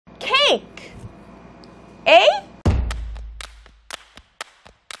Eh?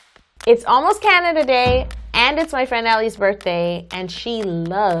 It's almost Canada Day, and it's my friend Allie's birthday, and she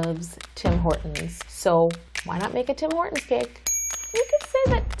loves Tim Hortons. So why not make a Tim Hortons cake? You could say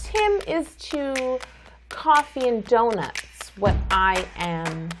that Tim is to coffee and donuts what I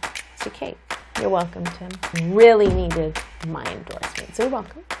am to cake. You're welcome, Tim. Really needed my endorsement, so you're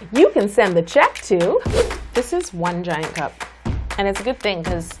welcome. You can send the check to, this is 1 giant cup. And it's a good thing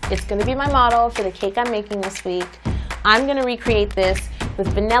because it's going to be my model for the cake I'm making this week. I'm going to recreate this with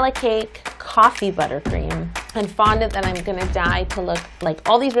vanilla cake, coffee buttercream, and fondant that I'm going to dye to look like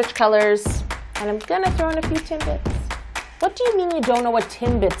all these rich colors. And I'm going to throw in a few Timbits. What do you mean you don't know what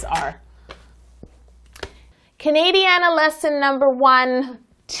Timbits are? Canadiana lesson number 1.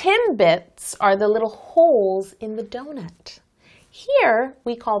 Timbits are the little holes in the donut. Here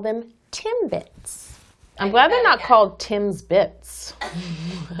we call them Timbits. I'm glad they're not called Tim's Bits.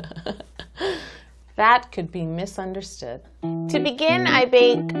 That could be misunderstood. To begin, I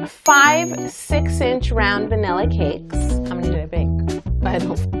bake 5 6-inch round vanilla cakes. How many did I bake? I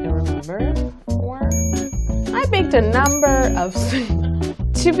don't remember. 4? I baked a number of...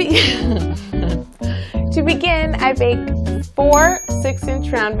 To begin, I bake 4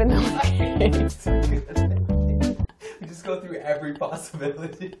 6-inch round vanilla cakes. We just go through every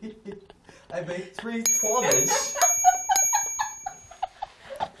possibility. I baked 3 12-inch.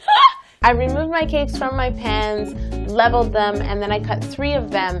 I removed my cakes from my pans, leveled them, and then I cut 3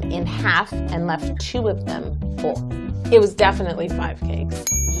 of them in half and left 2 of them full. It was definitely 5 cakes.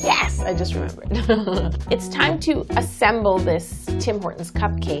 Yes, I just remembered. It's time to assemble this Tim Hortons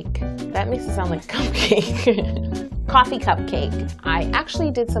cupcake. That makes it sound like cupcake. Coffee cupcake. I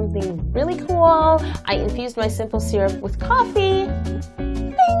actually did something really cool. I infused my simple syrup with coffee.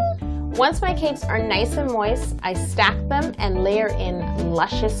 Bing! Once my cakes are nice and moist, I stack them and layer in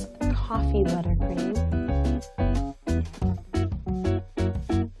luscious coffee buttercream.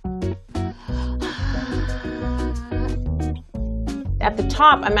 At the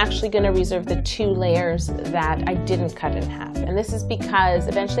top, I'm actually going to reserve the 2 layers that I didn't cut in half. And this is because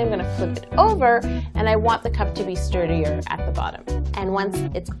eventually I'm going to flip it over and I want the cup to be sturdier at the bottom. And once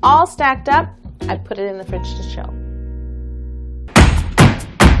it's all stacked up, I put it in the fridge to chill.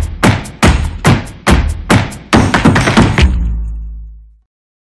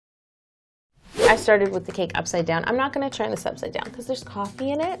 I started with the cake upside down. I'm not going to turn this upside down because there's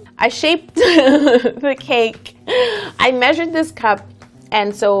coffee in it. I shaped the cake. I measured this cup,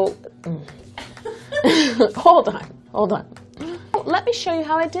 and so hold on. Let me show you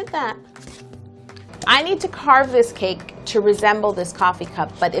how I did that. I need to carve this cake to resemble this coffee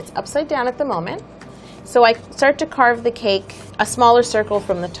cup, but it's upside down at the moment. So I start to carve the cake, a smaller circle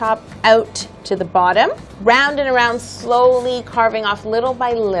from the top out to the bottom, round and around, slowly carving off little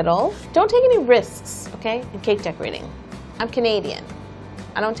by little. Don't take any risks, okay, in cake decorating. I'm Canadian.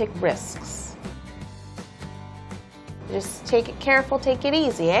 I don't take risks. Just take it careful, take it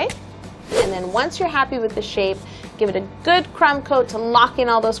easy, eh? And then once you're happy with the shape, give it a good crumb coat to lock in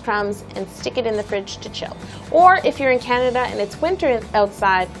all those crumbs and stick it in the fridge to chill. Or if you're in Canada and it's winter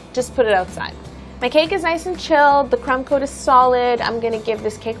outside, just put it outside. My cake is nice and chilled, the crumb coat is solid. I'm gonna give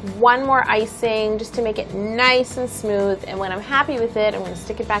this cake 1 more icing just to make it nice and smooth. And when I'm happy with it, I'm gonna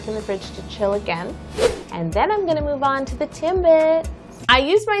stick it back in the fridge to chill again. And then I'm gonna move on to the Timbits. I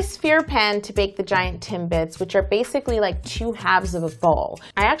used my sphere pan to bake the giant Timbits, which are basically like 2 halves of a bowl.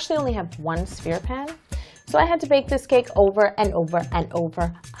 I actually only have 1 sphere pan, so I had to bake this cake over and over and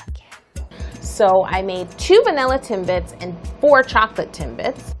over again. So I made 2 vanilla Timbits and 4 chocolate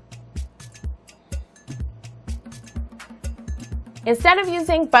Timbits. Instead of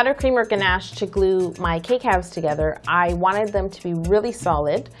using buttercream or ganache to glue my cake halves together, I wanted them to be really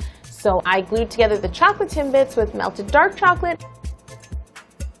solid. So I glued together the chocolate Timbits with melted dark chocolate.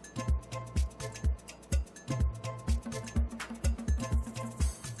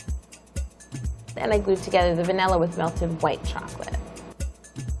 And I glued together the vanilla with melted white chocolate.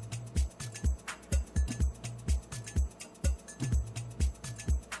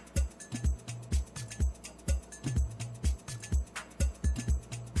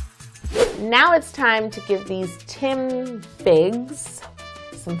 Now it's time to give these TimBIGS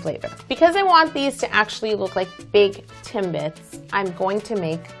some flavor. Because I want these to actually look like big Timbits, I'm going to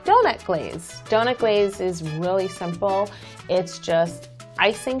make donut glaze. Donut glaze is really simple. It's just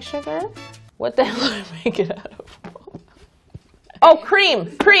icing sugar. What the hell did I make it out of? Oh,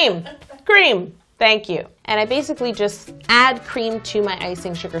 cream. Thank you. And I basically just add cream to my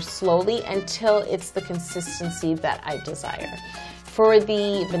icing sugar slowly until it's the consistency that I desire. For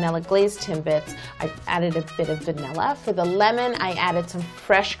the vanilla glazed Timbits, I added a bit of vanilla. For the lemon, I added some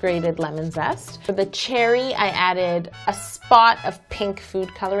fresh grated lemon zest. For the cherry, I added a spot of pink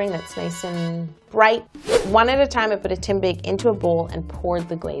food coloring that's nice and bright. One at a time, I put a TimBIG into a bowl and poured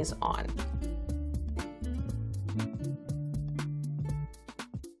the glaze on.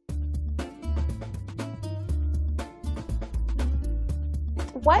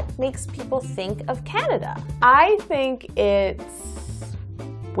 What makes people think of Canada? I think it's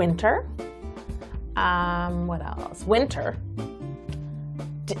winter. What else? Winter.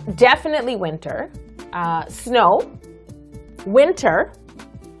 Definitely winter. Snow. Winter.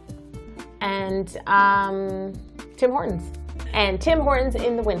 And Tim Hortons. And Tim Hortons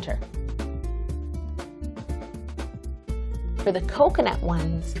in the winter. For the coconut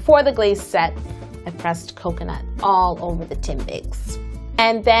ones, for the glaze set, I pressed coconut all over the TimBIGS.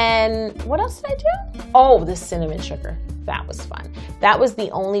 And then, what else did I do? Oh, the cinnamon sugar. That was fun. That was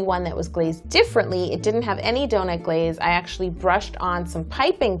the only one that was glazed differently. It didn't have any donut glaze. I actually brushed on some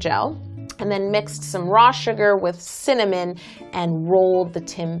piping gel and then mixed some raw sugar with cinnamon and rolled the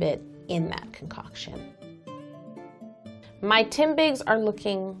Timbit in that concoction. My TimBIGS are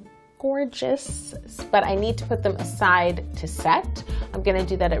looking gorgeous, but I need to put them aside to set. I'm gonna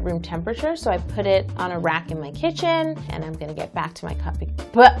do that at room temperature, so I put it on a rack in my kitchen, and I'm gonna get back to my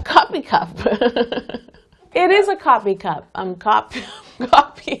coffee cup. It is a coffee cup. I'm copying a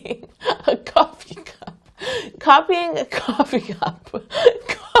coffee cup. Copying a coffee cup. Copying a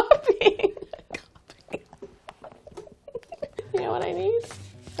coffee cup. You know what I need?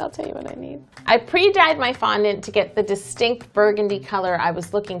 I'll tell you what I need. I pre-dyed my fondant to get the distinct burgundy color I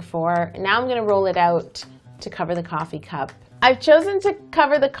was looking for. Now I'm gonna roll it out to cover the coffee cup. I've chosen to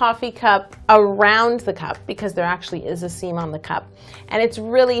cover the coffee cup around the cup because there actually is a seam on the cup. And it's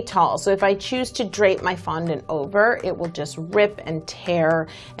really tall, so if I choose to drape my fondant over, it will just rip and tear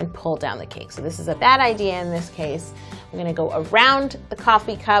and pull down the cake. So this is a bad idea in this case. I'm gonna go around the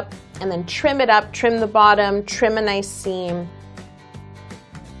coffee cup and then trim it up, trim the bottom, trim a nice seam,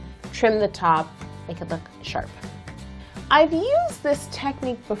 trim the top, make it look sharp. I've used this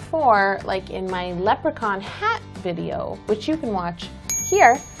technique before, like in my leprechaun hat video, which you can watch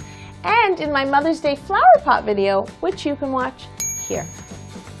here, and in my Mother's Day flower pot video, which you can watch here.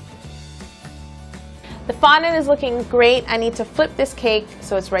 The fondant is looking great. I need to flip this cake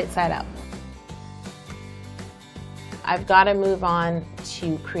so it's right side up. I've got to move on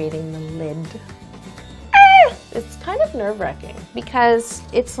to creating the lid. It's kind of nerve-wracking because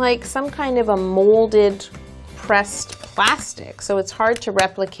it's like some kind of a molded pressed plastic, so it's hard to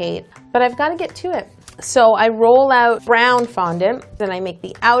replicate, but I've got to get to it. So I roll out brown fondant, then I make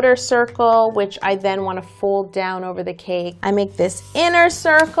the outer circle, which I then want to fold down over the cake. I make this inner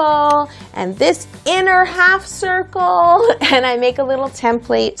circle and this inner half circle, and I make a little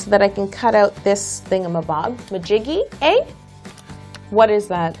template so that I can cut out this thingamabob, majiggy, eh? What is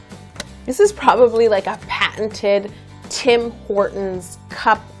that? This is probably like a patented Tim Hortons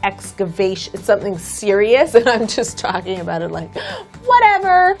cup excavation. It's something serious, and I'm just talking about it like,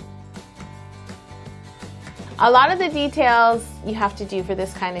 whatever. A lot of the details you have to do for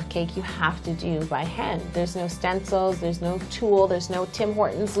this kind of cake, you have to do by hand. There's no stencils, there's no tool, there's no Tim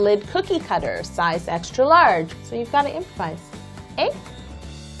Hortons lid cookie cutter, size extra large. So you've got to improvise, eh?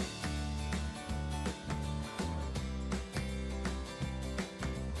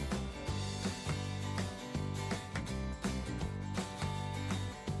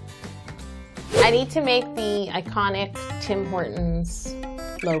 I need to make the iconic Tim Hortons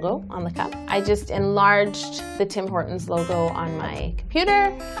logo on the cup. I just enlarged the Tim Hortons logo on my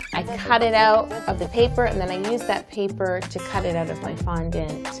computer. I cut it out of the paper, and then I used that paper to cut it out of my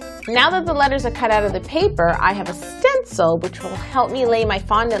fondant. Now that the letters are cut out of the paper, I have a stencil which will help me lay my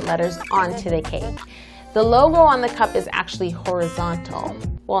fondant letters onto the cake. The logo on the cup is actually horizontal.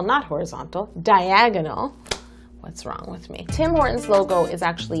 Well, not horizontal, diagonal. What's wrong with me? Tim Hortons logo is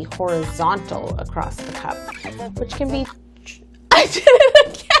actually horizontal across the cup, which can be... I did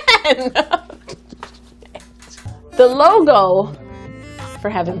it again! The logo, for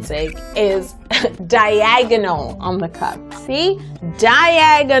heaven's sake, is diagonal on the cup. See?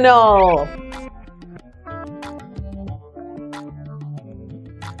 Diagonal!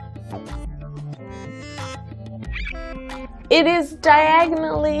 It is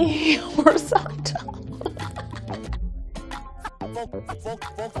diagonally horizontal.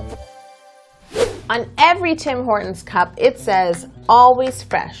 On every Tim Hortons cup, it says, always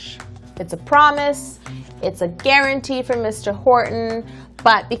fresh. It's a promise, it's a guarantee from Mr. Horton,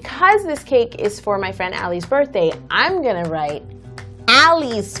 but because this cake is for my friend Allie's birthday, I'm gonna write,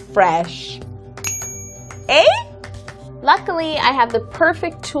 Allie's fresh. Eh? Luckily, I have the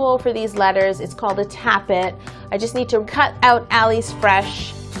perfect tool for these letters. It's called a tap it. I just need to cut out Allie's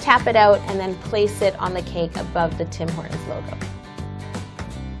Fresh, tap it out, and then place it on the cake above the Tim Hortons logo.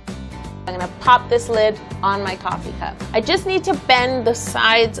 I'm gonna pop this lid on my coffee cup. I just need to bend the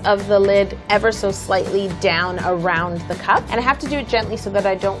sides of the lid ever so slightly down around the cup, and I have to do it gently so that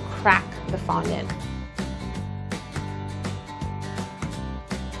I don't crack the fondant.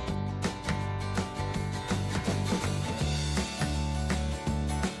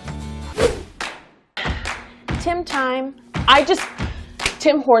 Tim time.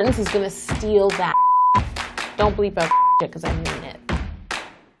 Tim Hortons is gonna steal that. Don't bleep out shit because I mean it.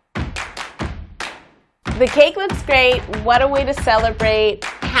 The cake looks great. What a way to celebrate.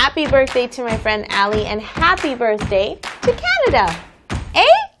 Happy birthday to my friend Allie and happy birthday to Canada.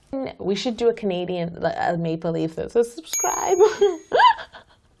 Eh? We should do a Canadian maple leaf that says subscribe.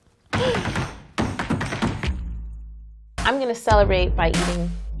 I'm gonna celebrate by eating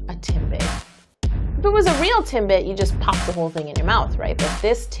a Timbit. If it was a real Timbit, you just pop the whole thing in your mouth, right? But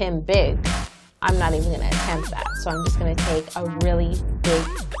this TimBIGS, I'm not even gonna attempt that. So I'm just gonna take a really big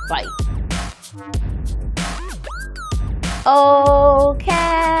bite. Oh,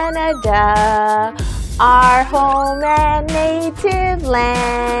 Canada, our home and native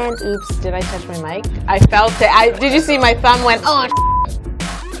land. Oops, did I touch my mic? I felt it. Did you see my thumb went, oh,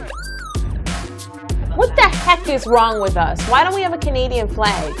 what the heck is wrong with us? Why don't we have a Canadian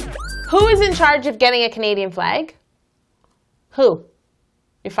flag? Who is in charge of getting a Canadian flag? Who?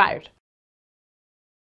 You're fired.